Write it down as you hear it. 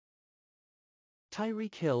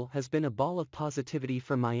Tyreek Hill has been a ball of positivity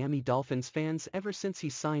for Miami Dolphins fans ever since he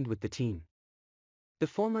signed with the team. The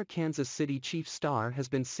former Kansas City Chiefs star has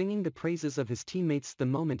been singing the praises of his teammates the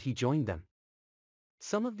moment he joined them.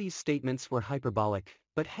 Some of these statements were hyperbolic,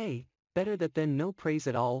 but hey, better that than no praise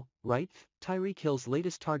at all, right? Tyreek Hill's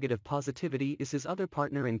latest target of positivity is his other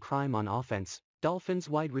partner in crime on offense, Dolphins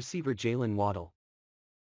wide receiver Jaylen Waddle.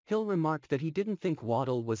 Hill remarked that he didn't think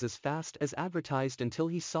Waddle was as fast as advertised until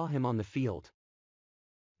he saw him on the field.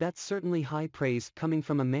 That's certainly high praise coming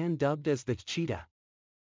from a man dubbed as the Cheetah.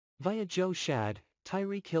 Via Joe Shad,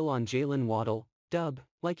 Tyreek Hill on Jaylen Waddle,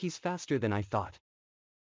 like he's faster than I thought.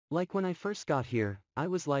 Like when I first got here, I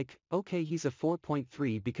was like, okay, he's a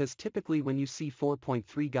 4.3 because typically when you see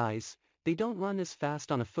 4.3 guys, they don't run as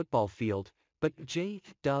fast on a football field, but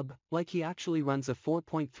like he actually runs a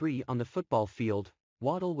 4.3 on the football field.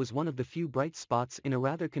 Waddle was one of the few bright spots in a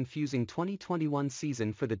rather confusing 2021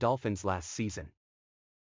 season for the Dolphins last season.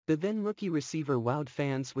 The then rookie receiver wowed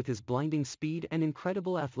fans with his blinding speed and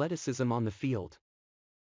incredible athleticism on the field.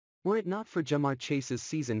 Were it not for Ja'Marr Chase's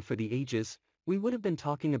season for the ages, we would have been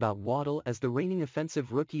talking about Waddle as the reigning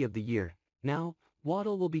offensive rookie of the year. Now,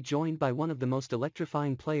 Waddle will be joined by one of the most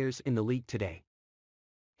electrifying players in the league today.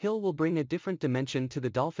 Hill will bring a different dimension to the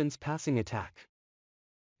Dolphins' passing attack.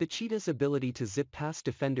 The Cheetah's ability to zip past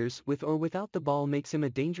defenders with or without the ball makes him a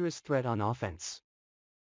dangerous threat on offense.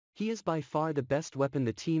 He is by far the best weapon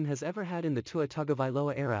the team has ever had in the Tua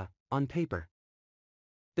Tagovailoa era, on paper.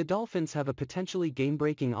 The Dolphins have a potentially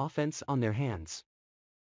game-breaking offense on their hands.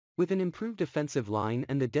 With an improved offensive line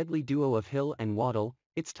and the deadly duo of Hill and Waddle,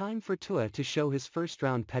 it's time for Tua to show his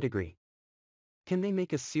first-round pedigree. Can they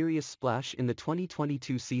make a serious splash in the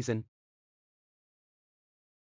 2022 season?